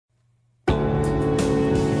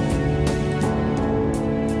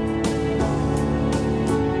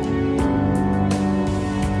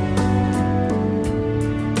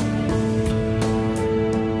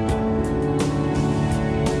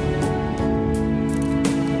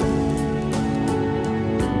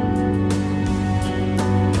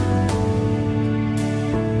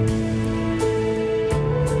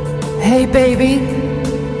baby,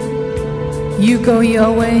 you go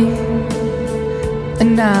your way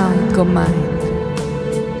and I'll go mine.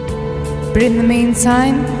 But in the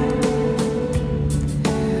meantime,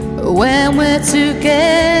 when we're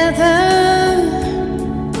together,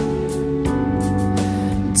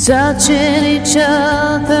 touching each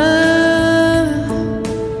other,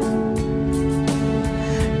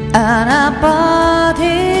 and our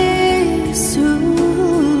bodies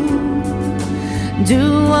do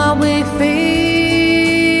what we feel.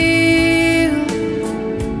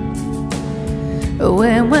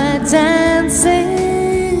 When we're dancing,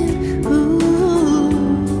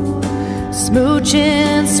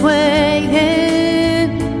 smoochin,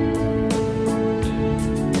 swayin,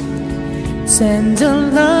 send a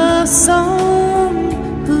love song,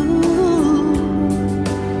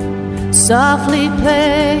 softly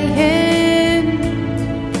playing.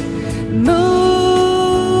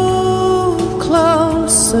 Move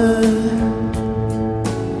closer,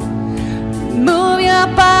 move your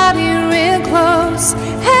body real close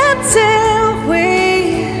until we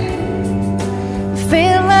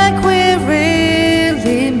feel like we're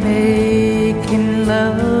really making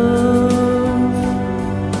love.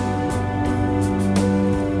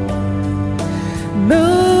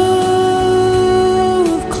 Move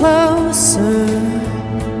closer,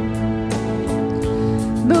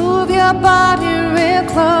 move your body real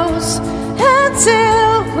close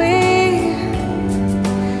until we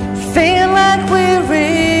feel like we're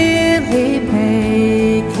really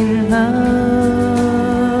making love.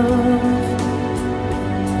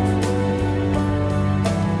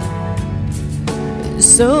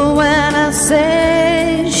 So when I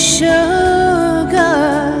say sugar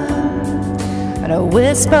and I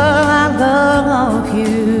whisper I love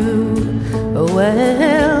you,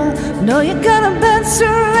 well, no, you're gonna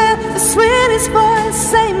venture in the sweetest voice,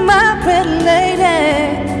 say my pretty lady,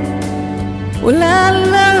 well, I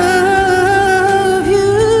love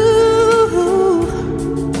you.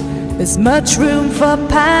 There's much room for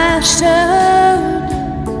passion,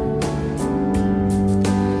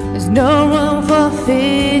 there's no room for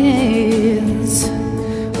fears.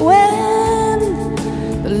 When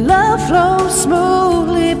the love flows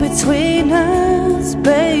smoothly between us,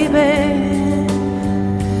 baby,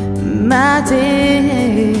 my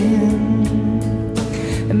dear,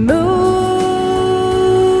 move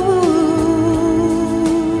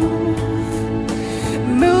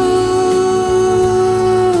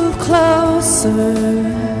closer,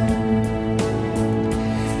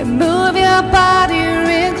 move your body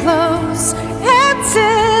real close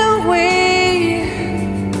until we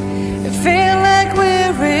feel like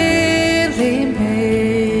we're really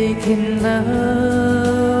making love.